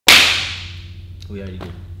We already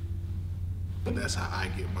did. But that's how I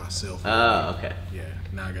get myself. Oh, okay. Yeah,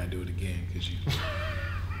 now I gotta do it again because you.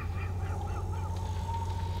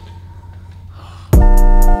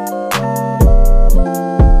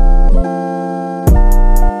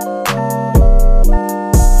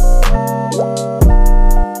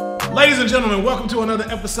 Ladies and gentlemen, welcome to another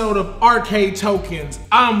episode of Arcade Tokens.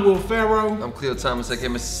 I'm Will Farrow. I'm Cleo Thomas, aka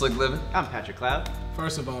Mr. Slick Living. I'm Patrick Cloud.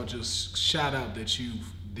 First of all, just shout out that you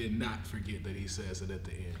did not forget that he says it at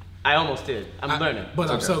the end. I almost did. I'm learning. But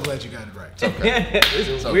I'm so glad you got it right. Okay.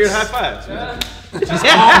 Weird high fives.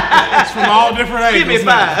 It's from all different angles. Give me a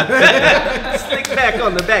now. 5. Slick back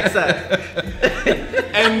on the backside.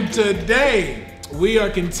 And today, we are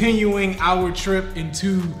continuing our trip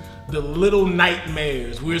into the Little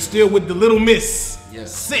Nightmares. We're still with the Little Miss.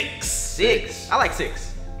 Yes. 6. I like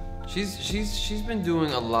 6. She's been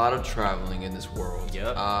doing a lot of traveling in this world.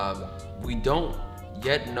 Yep. We don't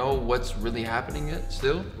yet know what's really happening yet.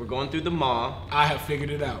 Still, We're going through the mall. I have figured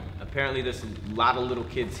it out. Apparently, there's a lot of little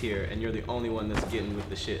kids here, and you're the only one that's getting with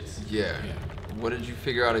the shits. yeah. What did you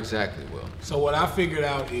figure out exactly, Will? So what I figured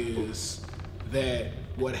out is that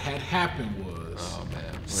what had happened was... Oh man,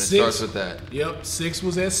 when it 6 starts with that. Yep, 6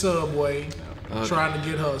 was at Subway trying to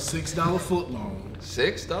get her a $6 foot long.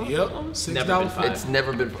 $6? Yep, Never been $6 $5. foot. It's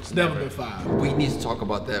never been. It's never been $5. We need to talk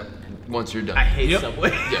about that once you're done. I hate Yep.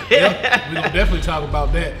 Subway. Yep, we gonna definitely talk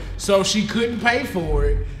about that. So she couldn't pay for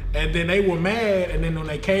it, and then they were mad, and then when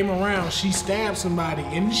they came around, she stabbed somebody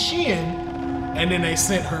in the shin, and then they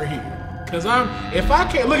sent her here. Cause if I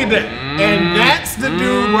can't, look at that. And that's the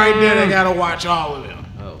dude right there that gotta watch all of them.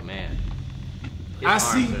 Oh man. His I arms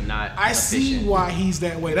see, are not I see efficient. why he's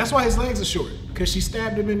that way. That's why his legs are short, cause she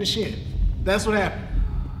stabbed him in the shin. That's what happened.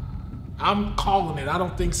 I'm calling it. I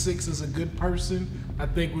don't think 6 is a good person. I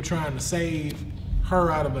think we're trying to save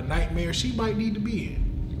her out of a nightmare she might need to be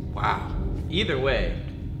in. Wow. Either way,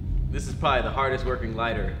 this is probably the hardest working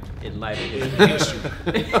lighter in lighter In history.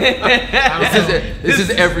 history. This is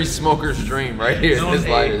every smoker's dream right here. No, This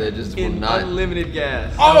hey, lighter that just will In not. unlimited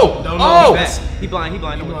gas. Oh! Don't know Back. if it's- He blind.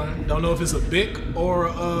 Don't Don't worry. know- Don't know if it's a Bic or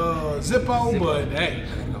a Zippo, but hey.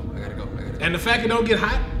 I gotta go. And the fact it don't get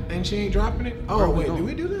hot and she ain't dropping it. Oh wait, did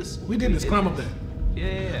we do this? We did this. Climb up there.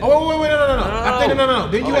 Yeah. Oh wait, no. I think no.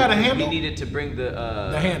 Then you had a handle. We needed to bring the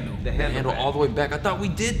handle. The Handle back. all the way back. I thought we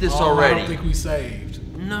did this Oh, I already. don't think we saved.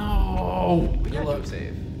 No. We got luck. to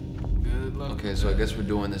save. Good luck. Okay, so I guess we're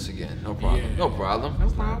doing this again. No problem. Yeah. No problem. No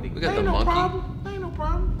problem. We got Ain't the no monkey. problem. Ain't no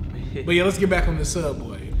problem. But yeah, let's get back on the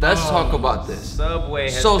Subway. Let's talk about this. Subway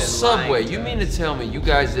has So been Subway, lying to you us. mean to tell me you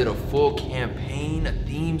guys did a full campaign, a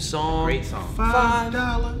theme song? Great song.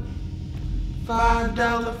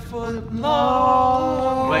 $5 foot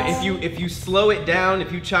long. But if you slow it down,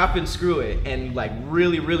 if you chop and screw it, and like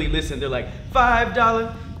really listen, they're like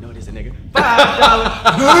 $5. No, it isn't, nigga. $5.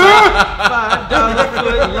 $5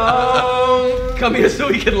 foot long. Come here so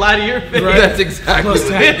we can lie to your face. Right. That's exactly Plus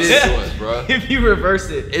what they tax. did to us, bro. If you reverse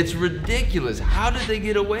it, It's ridiculous. How did they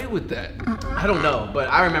get away with that? I don't know, but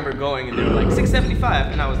I remember going and they were like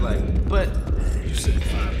 $6.75, and I was like, but You said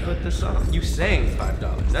 $5. but the song you sang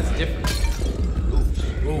 $5. That's different.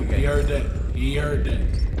 Ooh, he heard that. He heard that.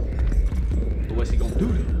 But what's he gonna do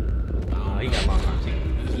then? Oh, he got long arms.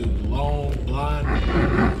 This dude long, blind.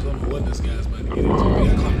 I don't know what this guy's about to get into. We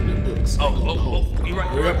gotta climb in the books. You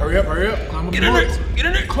right. Hurry up. Climb up Get the in books. there. Get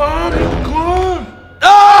in there. Climb.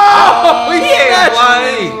 Oh! He He ain't snatched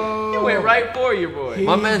blind. me. He went right for you, boy. He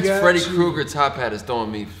My man's got Freddy you. Krueger top hat is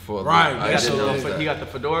throwing me for a Right, loop. I that's didn't so know different. He that. got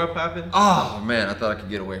the fedora popping. Oh man, I thought I could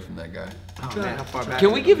get away from that guy. Oh man, how far back?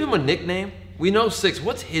 Can we give him a nickname? We know 6.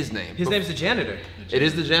 What's his name? His name's the janitor. It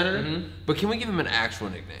is the janitor? Mhm. But can we give him an actual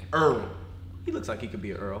nickname? Earl. He looks like he could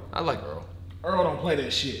be an Earl. I like Earl. Earl don't play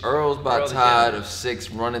that shit. Earl's about Earl the tired janitor. of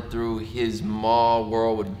 6 running through his mall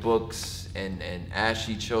world with books and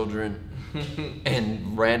ashy children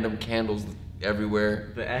and random candles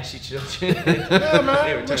everywhere. The ashy children. Yeah, They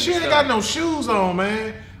man. were But she turning ain't got stone. no shoes on,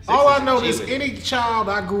 man. All I is know is chilling. any child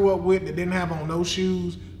I grew up with that didn't have on no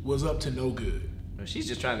shoes was up to no good. She's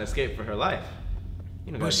just trying to escape for her life.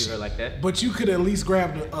 You don't But gotta she- do her like that. But you could at least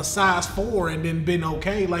grab a size 4 and then been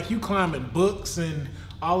okay. Like you climbing books and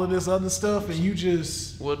all of this other stuff, and you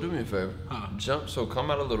just Well, do me a favor. Huh. Jump, so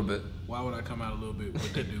come out a little bit. why would I come out a little bit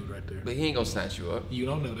with that dude right there? But he ain't gonna snatch you up. You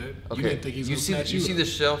don't know that. Okay. You didn't think he's you gonna see, snatch you you see up. the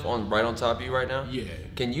shelf right on top of you right now? Yeah.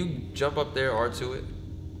 Can you jump up there or to it?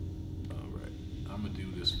 All right. I'm gonna do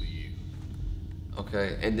this for you.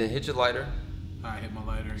 Okay, and then hit your lighter, I hit my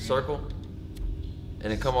lighter again. circle,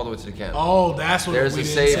 and then come all the way to the candle. Oh, that's what There's we a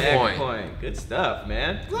didn't save say. point. Good stuff,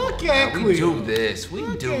 man. Look at We Cleo. do this. We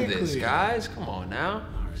Look do at this, Cleo. guys. Come on now.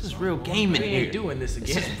 All This is real gaming We here. ain't doing this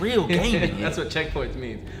again. This is real gaming here. That's what checkpoints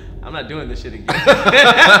means. I'm not doing this shit again.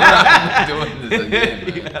 I'm doing this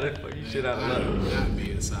again, You man. gotta fuck your shit out of I love. am not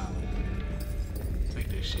being silent. Take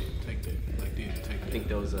that shit. Take that. Like this. Take I that. think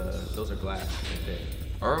those are glass right there.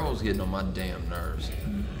 Earl's getting on my damn nerves.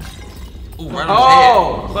 Ooh, right on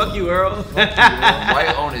Oh, fuck you, Earl. his head.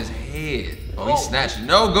 Right on his head. Oh, he snatched it.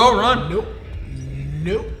 No, go run. Nope.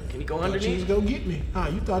 Nope. Can you go Thought you was underneath? gonna get me. Huh?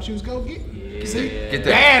 You thought you was gonna get me? Yeah. See? Get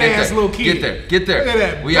there. Badass get there. little kid. Get there. Get there. Look at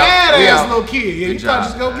that We out. We badass out. little kid. Yeah, Good you job. thought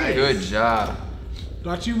you was gonna get it. Good job.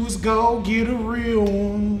 Thought you was gonna get a real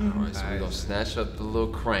one. All right, so we're gonna snatch up the little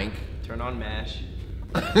crank. Turn on MASH.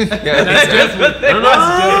 Yeah, That's what they no,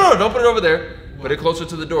 don't put it over there. Put it closer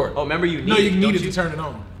to the door. Oh, remember you need No, you don't need it to turn it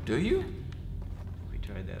on. Do you? We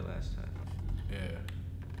tried that last time. Yeah.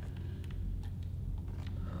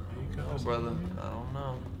 Oh, brother, I don't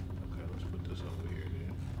know. Okay, let's put this over here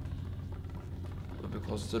then. A little bit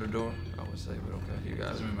closer to the door, I would say, but okay, you got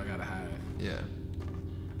Just it. remember, I gotta hide. Yeah.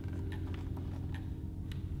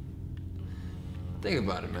 Think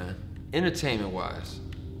about it, man. Entertainment-wise,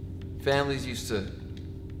 families used to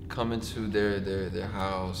come into their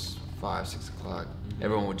house 5, 6 o'clock.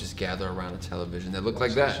 Everyone would just gather around a television that looked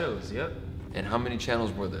like that. Shows, yep. And how many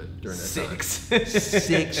channels were there during that time? 6.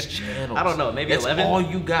 6 channels. I don't know, maybe That's 11? all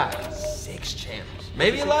you got. 6 channels.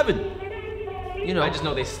 Maybe 11. You know. I just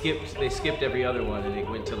know they skipped every other one and it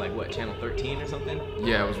went to like what, channel 13 or something?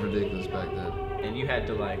 Yeah, it was ridiculous back then. And you had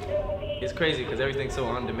to like, it's crazy because everything's so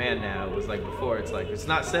on demand now. It was like before, it's like, it's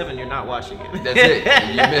not 7, you're not watching it. That's it.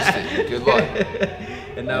 You missed it. Good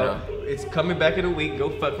luck. And now it's coming back in a week. Go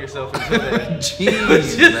fuck yourself until then. Jeez,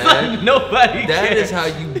 It's just man. like nobody That cares. is how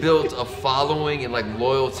you built a following and like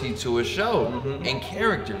loyalty to a show and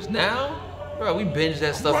characters. Now, bro, we binge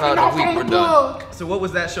that stuff out in a week. We're done. So what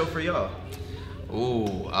was that show for y'all? Ooh,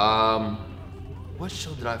 what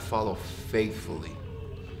show did I follow faithfully?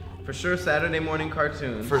 For sure, Saturday morning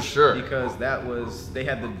cartoons. For sure. Because that was they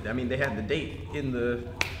had the date in the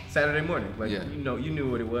Saturday morning. Like Yeah. you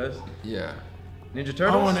knew what it was. Yeah. Ninja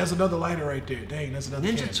Turtles. Oh, and there's another lighter right there. Dang, that's another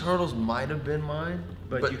Ninja candle. Turtles might have been mine,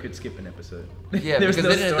 but you could skip an episode. yeah, There was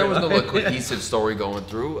because there was no like storyline. cohesive story going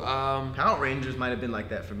through. Power Rangers might have been like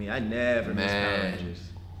that for me. I never missed Power Man. Rangers.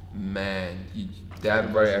 Man,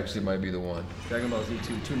 that right actually might be the one. Dragon Ball Z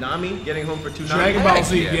 2. Toonami, getting home for Toonami. Dragon Ball Heck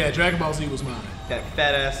Z. yeah. Yeah, Dragon Ball Z was mine. That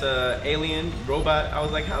fat ass alien robot. I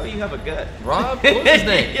was like, how do you have a gut? Rob, what was his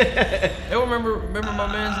name? Yeah. Everyone remember my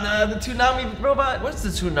man's name? The Toonami robot. What's the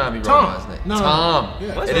Toonami Tom. robot's name? No, no, Tom. no.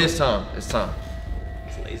 Yeah. It is Tom. It's Tom.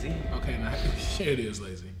 It's lazy. Okay, now it is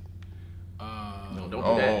lazy. No, don't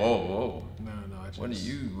Oh, do that. oh. No, I just. What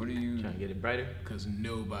are you? Trying to get it brighter. Because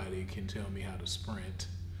nobody can tell me how to sprint.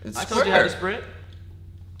 It's I told you how to square. sprint.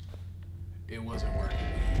 It wasn't working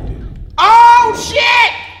when you did it. Oh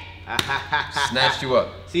shit! Snatched you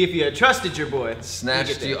up. See, if you had trusted your boy,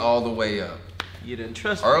 Snatched you all the way up. You didn't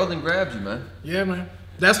trust Earl me. then grabbed you, man. Yeah, man.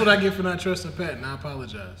 That's what I get for not trusting Pat, and I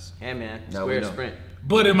apologize. Hey man, Now we square know. sprint.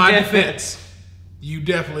 But in my defense, you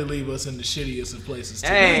definitely leave us in the shittiest of places. Too.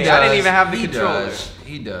 Hey, I didn't even have the He controller. does.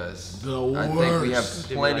 He does. The I think we have worst.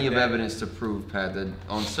 plenty Like of that. evidence to prove, Pat, that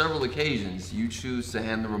on several occasions you choose to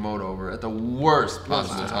hand the remote over at the worst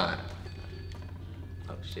possible time.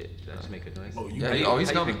 Oh shit! Did I just make a noise? Oh, you Yeah, make he's how you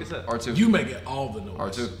coming. pick this up? R2. You make it all the noise.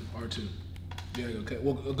 R2. R2. Yeah, okay.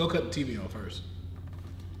 Well, go cut the TV on first,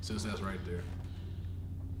 since that's right there.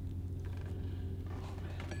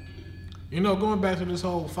 You know, going back to this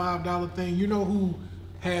whole $5 thing, you know who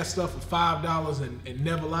had stuff for $5 and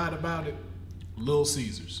never lied about it? Little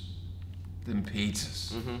Caesars. Them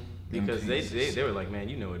pizzas. Mm-hmm. Them Because pizzas. they were like, man,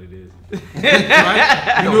 you know what it is.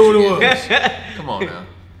 Right? You knew what it was. Come on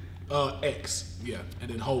now. X. Yeah, and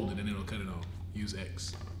then hold it and it'll cut it off. Use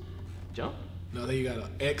X. Jump. No, then you got an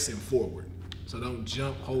X and forward. So don't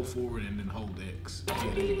jump, hold forward, and then hold X. Yeah,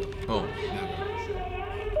 there you go. Boom.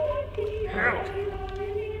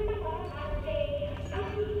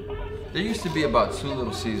 There used to be about 2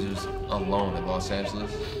 Little Caesars alone in Los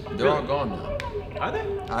Angeles. They're all gone now. Are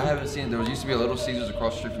they? I haven't seen. There used to be a Little Caesars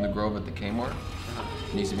across the street from the Grove at the Kmart.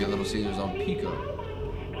 There used to be a Little Caesars on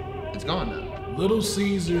Pico. It's gone now. Little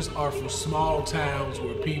Caesars are for small towns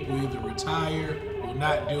where people either retire or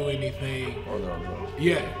not do anything. Or they're on drugs.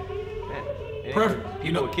 Yeah, Man, it Perfect. ain't for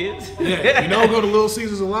You know- People with kids. yeah. You know who go to Little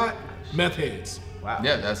Caesars a lot? Meth heads. Wow.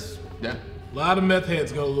 Yeah, A lot of meth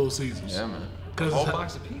heads go to Little Caesars. yeah, man. 'Cause Whole it's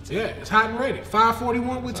box of pizza. Yeah, it's hot and ready.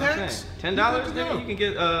 $5.41 with That's what I'm tax. saying. $10, nigga, you can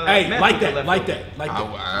get Hey, meth like with the that, like leftover. that, like that. I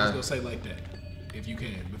was I- gonna say like that, if you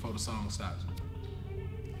can, before the song stops.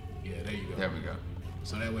 Yeah, there you go. There we go.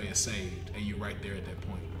 So that way it's saved, and you're right there at that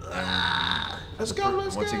point. Let's go,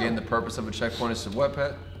 let's go. Once again, the purpose of a checkpoint is to what,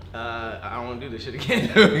 Pat? I don't want to do this shit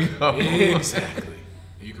again. There we go. Exactly.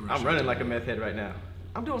 I'm running like a meth head right now.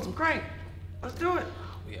 I'm doing some crank. Let's do it.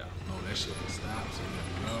 Yeah. Oh, that shit stops.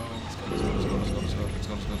 Let's go.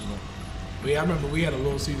 But yeah, I remember we had a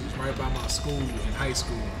Little Caesars right by my school in high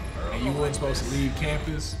school, and you weren't supposed to leave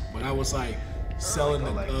campus. But I was like selling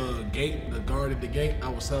the gate, the guard at the gate. I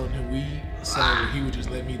was selling him weed, so he would just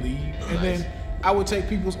let me leave, and then I would take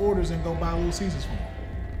people's orders and go buy Little Caesars for him.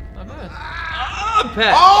 Not bad.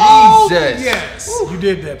 Pat, Oh, Jesus. yes. You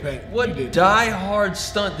did that, Pat. What you did die-hard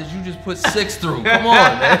stunt did you just put 6 through? Come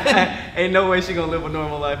on, man. Ain't no way she gonna live a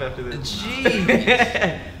normal life after this.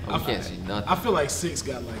 Jeez. I can't see nothing. I feel like 6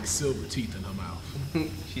 got like silver teeth in her mouth.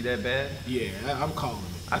 She that bad? Yeah, I'm calling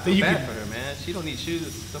it. I feel bad for her, man. She don't need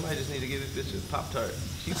shoes. Somebody just need to give this bitch a Pop-Tart.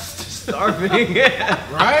 She's just starving.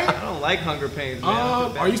 Right? I don't like hunger pains,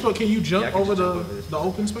 man. Are you supposed? Can you jump Yeah, I can over just jump over this. the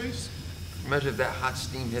open space? Imagine if that hot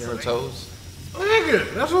steam hit her toes.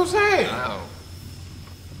 Nigga, that's what I'm saying. Wow.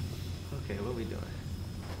 Okay, what we doing?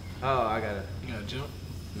 Oh, I gotta jump.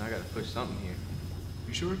 I gotta push something here.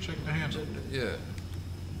 You sure? Check the handle. Yeah.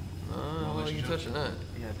 Well, you touching that?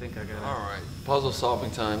 Yeah, I think I got. All right. Puzzle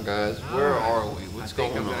solving time, guys. Where are we? What's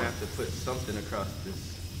going I'm on? gonna have to put something across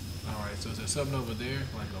this. All right. So is there something over there,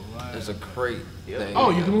 like a light? There's a crate thing. Oh,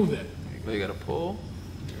 you can move that. You gotta pull.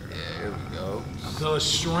 Yeah, here we go. The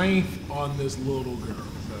strength on this little girl.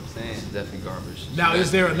 That's what I'm saying. It's definitely garbage. Now, is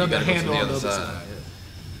there another You gotta go to handle on the other side?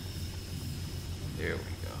 There we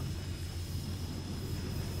go.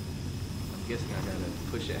 I'm guessing I gotta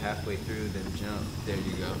push it halfway through, then jump. There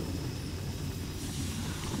you go.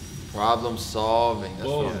 Problem solving. That's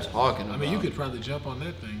what I'm talking about. I mean, you could probably jump on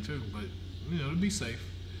that thing too, but to be safe,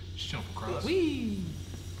 just jump across. Whee!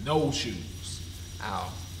 No shoes.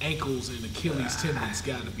 Ow. Ankles and Achilles tendons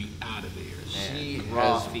got to be out of there. She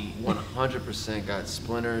raw has feet. 100% got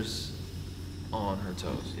splinters on her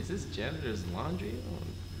toes. Is this janitor's laundry?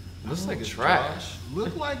 Looks like it's trash.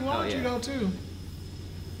 Look like laundry yeah. though too.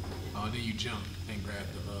 Oh, and then you jump and grab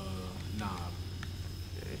the knob.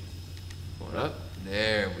 Okay. Going up.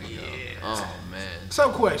 There we go. Oh man. So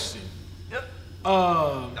question. Yep.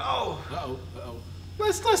 Oh.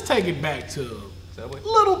 Let's take it back to Subway?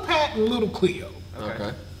 Little Pat and Little Cleo.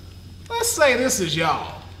 Okay. Let's say this is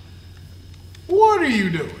y'all. What are you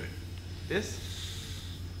doing? This?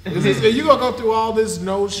 Are you gonna go through all this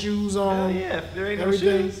no shoes on? Yeah, if there ain't no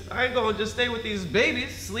everything? shoes, I ain't gonna just stay with these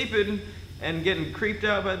babies sleeping and getting creeped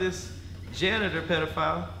out by this janitor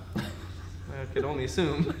pedophile. I could only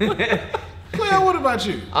assume. Cleo, what about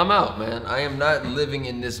you? I'm out, man. I am not living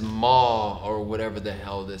in this mall or whatever the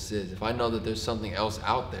hell this is. If I know that there's something else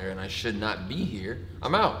out there and I should not be here,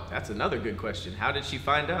 I'm out. That's another good question. How did she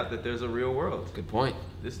find out that there's a real world? Good point.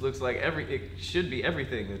 This looks like it should be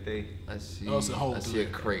everything that they. I see. Oh, it's a hole I see through a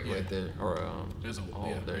there. crate Yeah. right there, or There's a oh,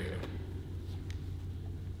 yeah, there you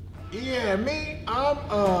go. Yeah, me.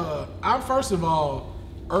 I'm first of all,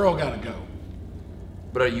 Earl gotta go.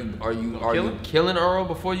 But are you killing Earl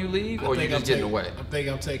before you leave, or are you just getting away? I think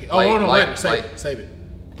I'm taking. Light, Oh, no, light, wait, light. save it.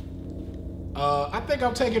 I think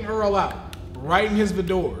I'm taking Earl out, right in his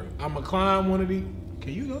Vidor. I'm gonna climb one of these.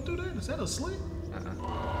 Can you go through that? Is that a slit?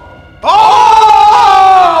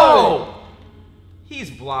 Oh! He's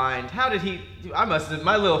blind. How did he?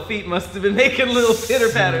 My little feet must have been making little pitter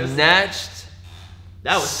patters. Snatched.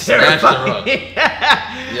 That was Snatched her up. terrifying.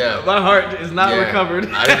 Yeah. My heart is not Yeah, recovered.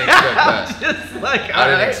 I didn't expect that. Just like, I didn't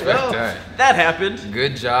alright, expect well, that. That happened.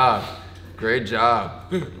 Good job. Great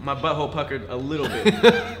job. My butthole puckered a little bit.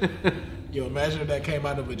 Yo, imagine if that came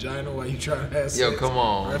out of the vagina while you trying to have sex. Yo, come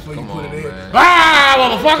on. Right before Come you put on, it in. man.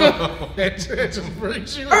 Ah, motherfucker! That just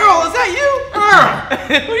freaks you out. Earl, is that you? Earl!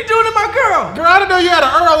 What are you doing to my girl? Girl, I didn't know you had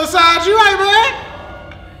an Earl inside you, hey man.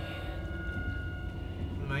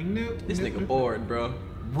 Like, no. This nigga bored, bro.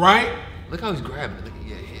 Right? Look how he's grabbing it. Look,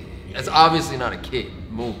 yeah. That's obviously not a kid.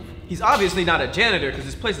 Move. He's obviously not a janitor because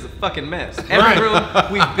this place is a fucking mess. Every room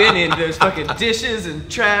we've been in, there's fucking dishes and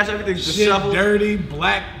trash. Everything's Shit disheveled. dirty,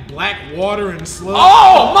 black water and sludge.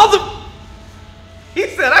 Oh, mother! He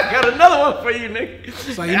said, "I got another one for you, nigga."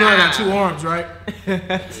 It's like, you know I got 2 arms, right?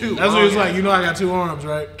 That's what he was like. You know I got 2 arms,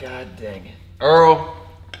 right? God dang it. Earl,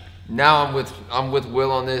 now I'm with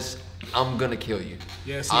Will on this. I'm gonna kill you.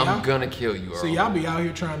 Yeah, see, I'm gonna kill you, Earl. See, y'all be out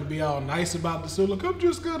here trying to be all nice about the suit. Look, I'm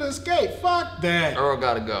just gonna escape. Fuck that. Earl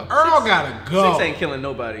gotta go. Earl gotta go. Six ain't killing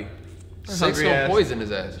nobody. Six Hungry don't ass. poison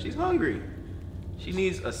his ass. She's hungry. She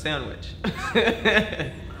needs a sandwich.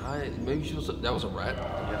 Maybe she was. That was a rat.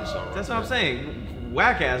 That's what I'm saying.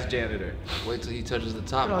 Whack ass janitor. Wait till he touches the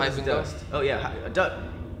top Look at all pipe this and go. dust. Oh yeah, a duck.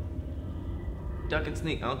 duck and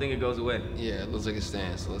sneak. I don't think it goes away. Yeah, it looks like it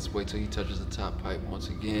stands. So let's wait till he touches the top pipe once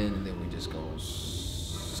again, and then we just go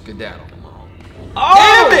skedaddle. Come on.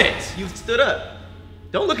 Oh! Damn it! You stood up.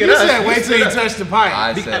 Don't look at You us. said wait till you touch the pipe.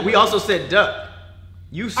 I said We also said duck.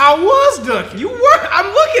 I was ducking. You were.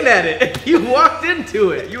 I'm looking at it. You walked into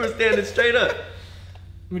it. You were standing straight up.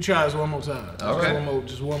 Let me try this one more time. Okay.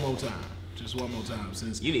 Just one more time. Just one more time.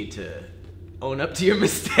 Since You need to own up to your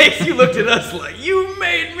mistakes. You looked at us like you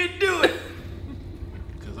made me do it.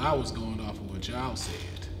 Because I was going off of what y'all said.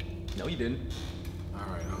 No, you didn't. All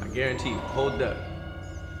right. I guarantee you. Hold duck.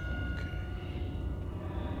 Okay.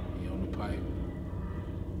 He on the pipe.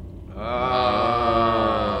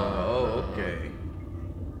 Oh, okay.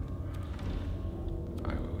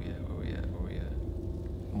 Alright, where we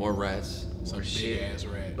at? More rats. Some More big shit. ass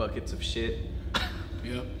rat. Buckets of shit.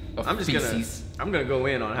 Yep. I'm just feces. gonna go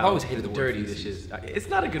in on I how always hated the word dirty this feces. is. It's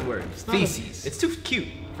not a good word. Feces. It's too cute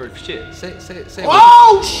for shit. Say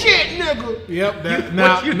Oh shit, nigga. Yep. That,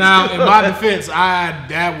 What you now, do? in my defense,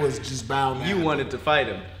 that was just bound to You happen. wanted to fight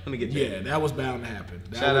him. Let me get there. Yeah, that was bound to happen.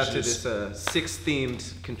 That Shout was out just- to this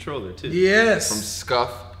six-themed controller too. Yes. from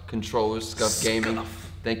Scuff Controllers, Scuff Gaming.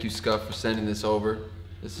 Thank you, Scuff, for sending this over.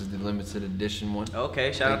 This is the limited edition one.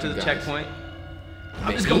 Okay, shout out to Thank the you, guys. checkpoint. I'm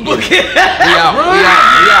Man, just he gonna book is- it. We out.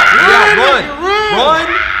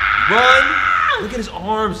 Run. Look at his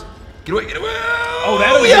arms. Get away. Oh,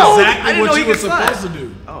 that was Yo, I exactly didn't know what he you were could slide. supposed to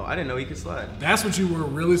do. Oh, I didn't know he could slide. That's what you were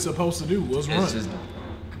really supposed to do. Was run. It's just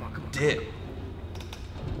Come on. dip.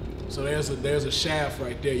 So there's a shaft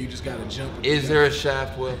right there. You just gotta jump. it. Is there a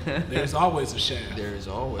shaft, Will? There's always a shaft. There is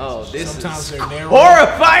always. Oh, a shaft. this Sometimes is they're narrow.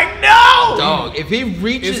 horrifying. No. Dog, if he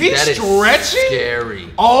reaches, Is he that stretching? is scary.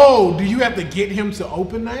 Oh, do you have to get him to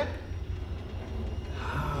open that?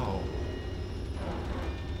 How?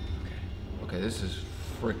 Okay, this is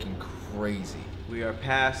freaking crazy. We are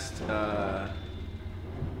past. I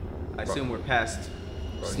assume we're past.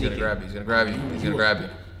 Bro, he's Sneaking. gonna grab you. He's gonna grab you. He's gonna grab you.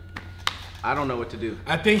 I don't know what to do.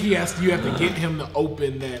 I think you have to get him to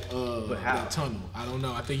open that But how? that tunnel. I don't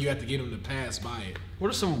know. I think you have to get him to pass by it. What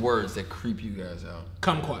are some words that creep you guys out?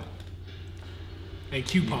 Kumquat. And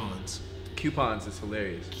coupons. Coupons is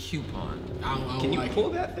hilarious. Coupon. I don't Can you like pull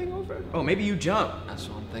it. that thing over? Oh, maybe you jump. That's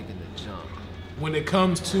what I'm thinking. To jump. When it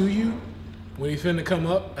comes to you, when he's finna come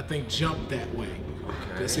up, I think jump that way.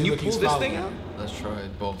 Okay. See, Can you look, he's pull this following thing you. out? Let's try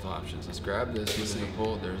both options. Let's grab this. See if we can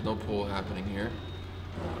pull. There's no pull happening here.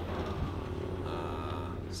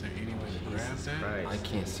 Is there any way to grab that? Right. I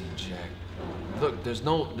can't see jack. Look, there's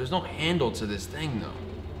no handle to this thing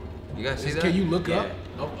though. You guys see that? Can you look Yeah.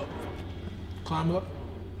 up? Up? Climb up?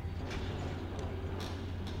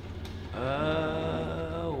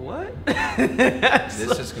 What?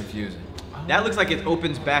 This is confusing. That looks like it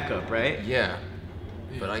opens back up, right? Yeah,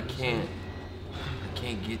 but I can't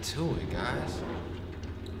get to it, guys.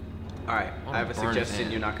 All right, wanna I have a burn his suggestion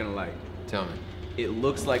hand. you're not gonna like. Tell me. It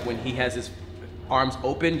looks like when he has his arms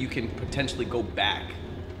open, you can potentially go back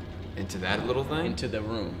Into that little thing? into the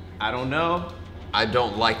room. I don't know, I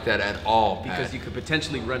don't like that at all, Pat. because you could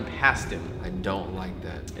potentially run past him. I don't like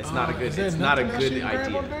that. It's not a good. is there It's not a nothing else good you can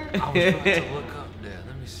grab up idea. there? I was about to look up there.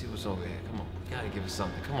 Let me see what's over here. Come on. We gotta give us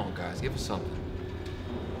something. Come on, guys. Give us something.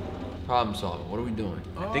 Problem solving. What are we doing?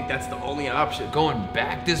 I think that's the only option. Going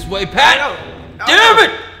back this way, Pat! No. Damn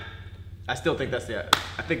it! I still think that's the.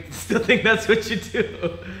 Still think that's what you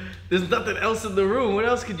do. There's nothing else in the room. What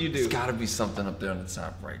else could you do? There's gotta be something up there on the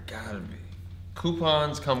top right. Gotta be.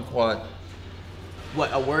 Coupons, kumquat.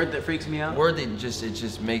 What, a word that freaks me out? Word that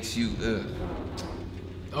just makes you ugh.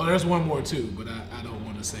 Oh, there's one more too, but I don't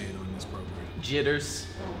want to say it on this program. Jitters.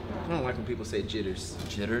 I don't like when people say jitters.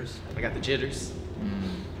 Jitters. I got the jitters.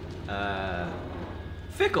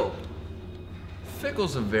 Fickle.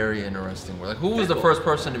 Fickle's a very interesting word. Like, who was the Fickle. first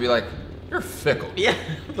person to be like, "You're fickle"? Yeah.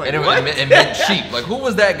 Like, and, what? and meant cheap. Like, who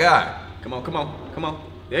was that guy? Come on.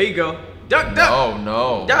 There you go. Duck, duck.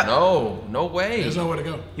 No, Duck. no way. There's nowhere to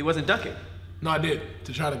go. He wasn't ducking. No, I did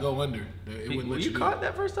to try to go under. It wouldn't Were let you do caught it.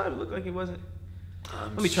 that first time? It looked like he wasn't.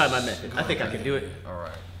 Let me try my method. I think I can do it. All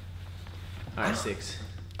right. All right, 6.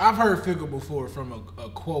 I've heard fickle before from a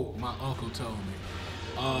quote my uncle told me.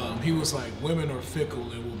 He was like, "Women are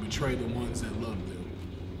fickle and will betray the ones that love them."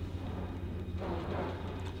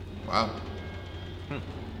 Wow.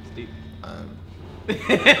 Steve. I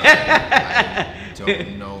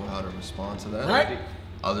don't know how to respond to that. Right?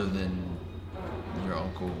 Other than your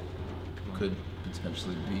uncle could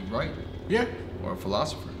potentially be right Yeah. or a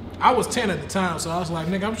philosopher. I was 10 at the time, so I was like,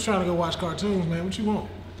 "Nigga, I'm just trying to go watch cartoons, man. What you want?"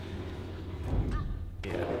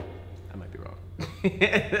 Yeah, I might be wrong.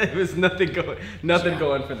 There was nothing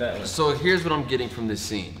going for that one. So here's what I'm getting from this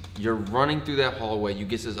scene. You're running through that hallway. You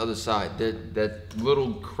get to this other side. That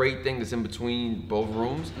little crate thing that's in between both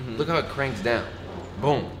rooms. Look how it cranks down.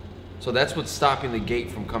 Boom. So that's what's stopping the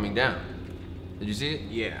gate from coming down. Did you see it?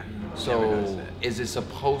 Yeah. So is it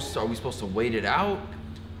supposed to, are we supposed to wait it out?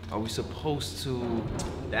 Are we supposed to?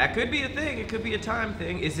 That could be a thing. It could be a time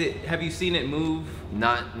thing. Is it? Have you seen it move?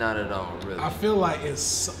 Not at all, really. I feel like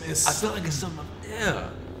it's I feel like it's something. Yeah.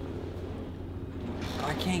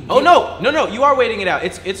 I can't. Oh no! You are waiting it out.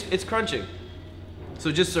 It's crunching.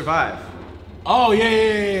 So just survive. Oh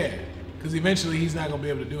yeah. Because eventually he's not gonna be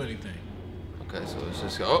able to do anything. Okay, so let's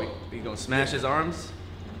just go. Oh. You gonna smash his arms?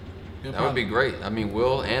 He'll That would be great. I mean,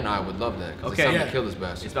 Will and I would love that. Because it's time to kill this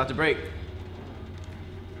bastard. It's about to break.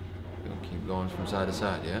 We'll keep going from side to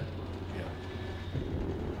side, yeah?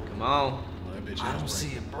 Come on. Oh, that bitch I don't is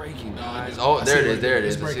see it breaking, No, guys. I Oh, see there it it. is. There it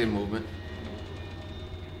It's is. I see a breaking. movement.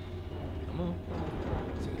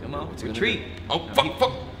 Come on. What's he gonna Retreat. do? Oh,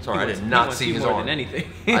 fuck. Sorry, I did not see his more arm. than anything.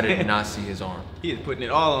 I did not see his arm. He is putting it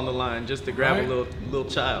all on the line just to grab Right. a little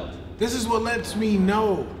child. This is what lets me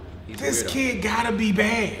know this weirdo. kid gotta be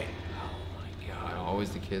bad. God, always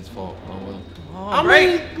the kid's fault. Oh, well. I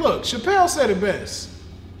mean, look, Chappelle said it best.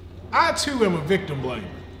 I too am a victim blamer.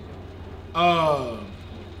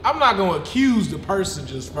 I'm not gonna accuse the person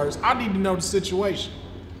just first. I need to know the situation.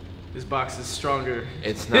 This box is stronger.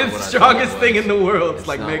 It's not It's what the I strongest thought it thing was. in the world. It's It's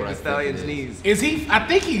like not Meg what I Thee think it Stallion's is. knees. Is he? I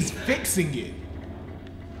think he's fixing it.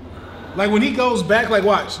 Like when he goes back, like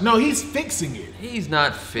watch. No, he's fixing it. He's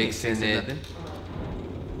not fixing it. Nothing.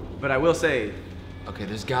 But I will say, Okay,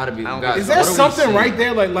 there's gotta be. I don't guys, Is there what are we something seeing? right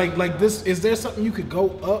there, like this? Is there something you could go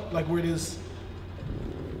up, like where it is?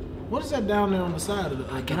 What is that down there on the side of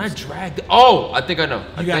the? Can I drag the, oh, I think I know.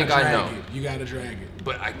 I You gotta think I drag know. it. You gotta drag it.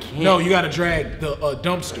 But I can't. No, you gotta drag the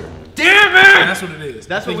dumpster. Damn it! That's what it is.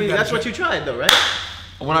 that's what you tried though, right?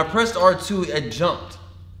 When I pressed R2, it jumped.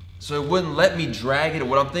 So it wouldn't let me drag it.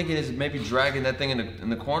 What I'm thinking is maybe dragging that thing in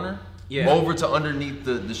the corner over to underneath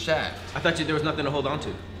the shaft. I thought there was nothing to hold on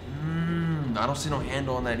to. I don't see no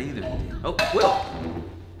handle on that either. Oh, Will.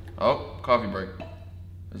 Oh, coffee break.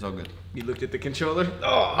 It's all good. You looked at the controller.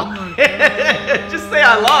 Oh, just say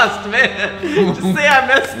I lost, man. Just say I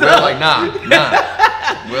messed We're up. like,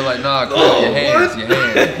 nah. We're like, nah, clear your hands, clear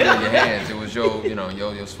your hands. It was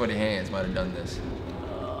your sweaty hands might have done this.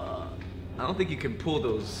 I don't think you can pull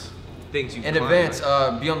those things you In climb, advance,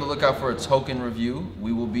 like- be on the lookout for a token review.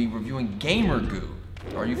 We will be reviewing Gamer Goo.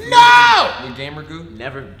 Are you familiar with Gamer Goo?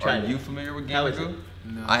 Never Are tried you it. familiar with How Gamer is Goo? it?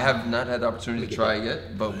 No. I have not had the opportunity to try it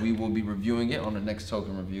yet, but we will be reviewing it on the next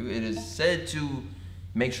token review. It is said to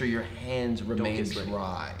make sure your hands remain get sweaty.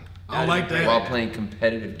 dry I don't like that. while playing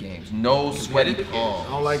competitive games. No sweaty Competitive palms.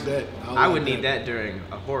 I don't like that. I would need that during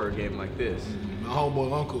a horror game like this. My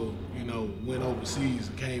homeboy uncle, went overseas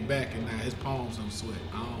and came back, and now his palms don't sweat.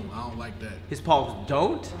 I don't like that. His palms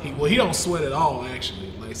don't? He don't sweat at all,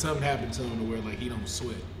 actually. Like something happened to him to where like he don't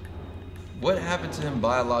sweat. What happened to him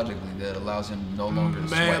biologically that allows him no longer to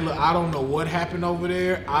Man, sweat? look, I don't know what happened over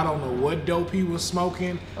there. I don't know what dope he was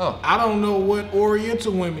smoking. Oh. I don't know what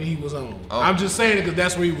Oriental women he was on. Oh. I'm just saying it because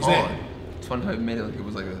that's where he was at. It's funny how he made it like it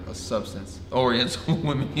was like a substance. Oriental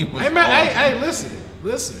women he was Hey man, on. hey, listen.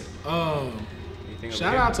 Anything over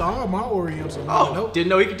Shout here? out to all my Oriental women. Oh, Nope. didn't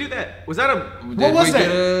know he could do that. Was that a? Did What was we that?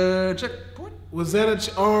 get a checkpoint? Was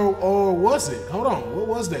that or was it? Hold on, what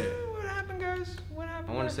was that? What happened, guys? What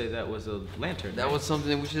happened? I want to say that was a lantern. That was something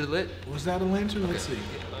that we should have lit. Was that a lantern? Let's see.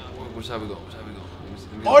 Which side we go? Which side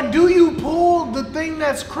we go? Or do you pull the thing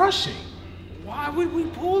that's crushing Why would we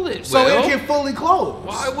pull it? so Will? it can fully close?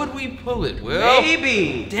 Why would we pull it? Will?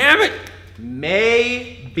 Maybe. Damn it!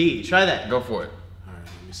 Maybe. Try that. Go for it. All right,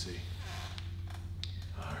 let me see.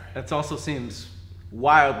 That also seems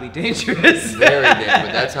wildly dangerous. Very damn.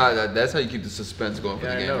 But that's how you keep the suspense going for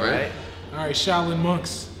Yeah, the I game, know, right? right? All right, Shaolin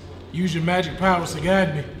monks, use your magic powers to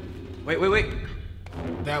guide me. Wait.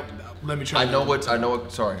 That let me try. I know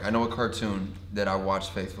what cartoon that I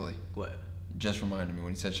watched faithfully. What? Just reminded me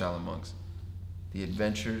when he said Shaolin Monks. The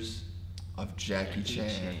Adventures of Jackie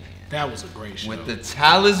Chan. That was a great show. With the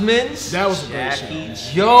talismans. That was a great Jackie.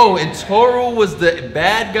 show. Yo, and Toru was the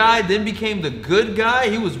bad guy, then became the good guy.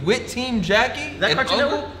 He was with Team Jackie. That and Cartoon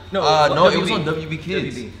Uncle- Network? No, no, it WB. was on WB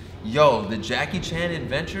Kids. WB. Yo, the Jackie Chan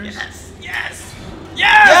Adventures. Yes.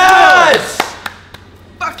 Yes!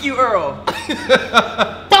 Fuck you, Earl.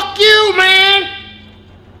 Fuck you, man.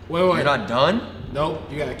 Wait. You're not done? Nope,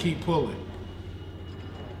 you gotta keep pulling.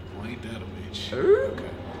 Oh, ain't that a bitch?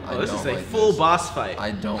 Oh, this I is don't a like full this. boss fight.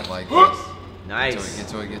 I don't like this. Nice. Get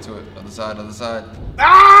to it. Other side.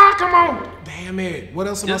 Ah, come on! Damn it! What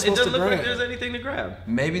else am I It supposed doesn't to look grab? like there's anything to grab.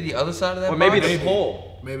 Maybe the other side of that Or maybe box? the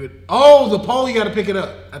pole. Maybe. Oh, the pole. You got to pick it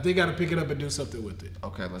up. I think you got to pick it up and do something with it.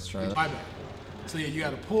 Okay, let's try that. My bad. So yeah, you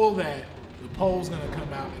got to pull that. The pole's gonna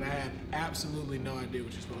come out, and I have absolutely no idea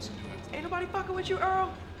what you're supposed to do after. Ain't nobody fucking with you,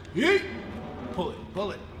 Earl. Yeet. Pull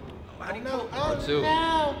it. How do you no. pull? R2.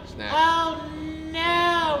 No. Snatch. Oh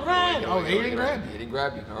no! Run! Oh, he didn't grab He you. didn't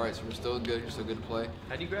grab you. All right, so we're still good. You're still good to play.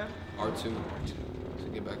 How do you grab? R2. So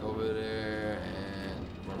get back over there and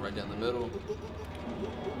run right down the middle.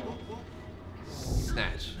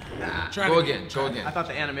 Snatch. Try Go it again. Go again. I thought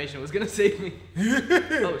the animation was gonna save me.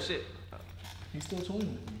 Oh shit. He's still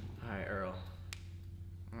tweening. All right, Earl.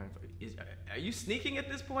 Are you sneaking at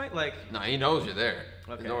this point? Like, No, he knows you're there.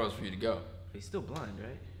 Okay. There's nowhere else for you to go. he's still blind,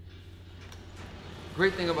 right?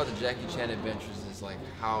 Great thing about the Jackie Chan adventures is like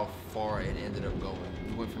how far it ended up going.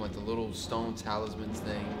 We went from like the little stone talismans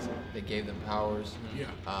things that gave them powers. Yeah.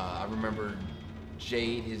 I remember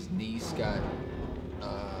Jade, his niece, got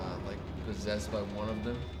like possessed by one of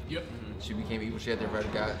them. Yep. She became evil. She had the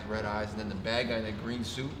red eyes, and then the bad guy in that green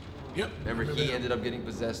suit. Yep. Remember, he that. ended up getting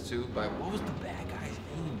possessed too by what was the bad guy's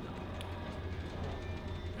name?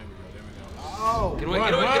 There we go. Oh! Get away!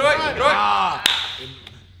 run, Get away! run, Get away! run. Get away! Ah.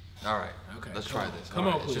 All right. Okay, Let's come try on. this. Come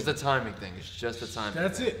All on, right. It's please. just a timing thing. It's just a timing.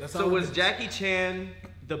 That's thing. it. That's all. So it was is. Jackie Chan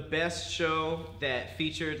the best show that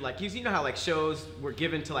featured like you know how like shows were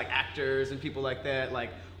given to like actors and people like that like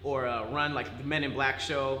or run like the Men in Black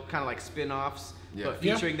show kind of like spin-offs Yeah. but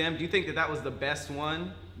featuring them? Do you think that that was the best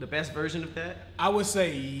one, the best version of that? I would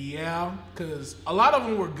say yeah, because a lot of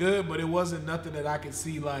them were good, but it wasn't nothing that I could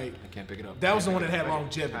see like. I can't pick it up. That was the one that had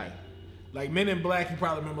longevity. Right. Like Men in Black, you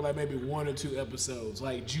probably remember like maybe 1 or 2 episodes.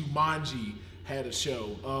 Like Jumanji had a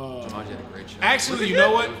show. Jumanji had a great show. Actually, you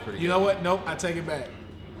know what? It was pretty You know what? Nope, I take it back.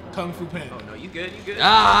 Kung Fu Panda. Oh no, you good? You good?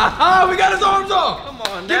 Ah! We got his arms off. Come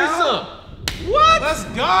on Give me now. some. What? Let's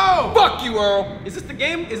go! Fuck you, Earl. Is this the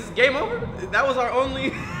game? Is this game over? That was our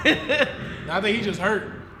only. I think he just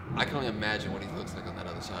hurt. I can only imagine what he looks like on that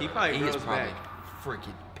other side. He probably is grows probably back.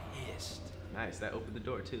 freaking pissed. Nice, that opened the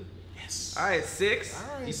door too. Yes. All right, 6.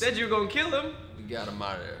 All right, You said you were gonna kill him. We got him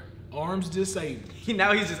out of there. Arms disabled.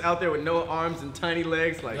 Now he's just out there with no arms and tiny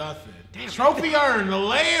legs. Like, Nothing. Trophy urn, the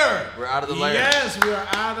lair. We're out of the lair. Yes, we are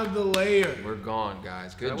out of the lair. We're gone,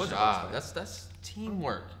 guys. Good That was job. awesome. That's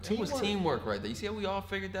teamwork. That was Teamwork. teamwork right there. You see how we all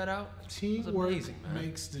figured that out? It was Teamwork amazing, man.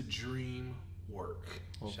 makes the dream work.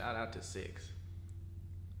 shout out to 6.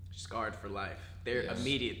 Scarred for life. They're Yes.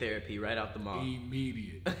 immediate therapy right out the mall.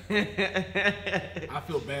 Immediate. I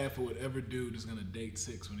feel bad for whatever dude is gonna date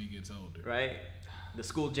 6 when he gets older. Right? The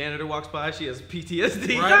school janitor walks by, she has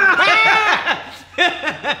PTSD. Right?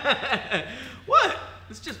 What?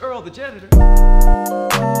 It's just Earl the janitor.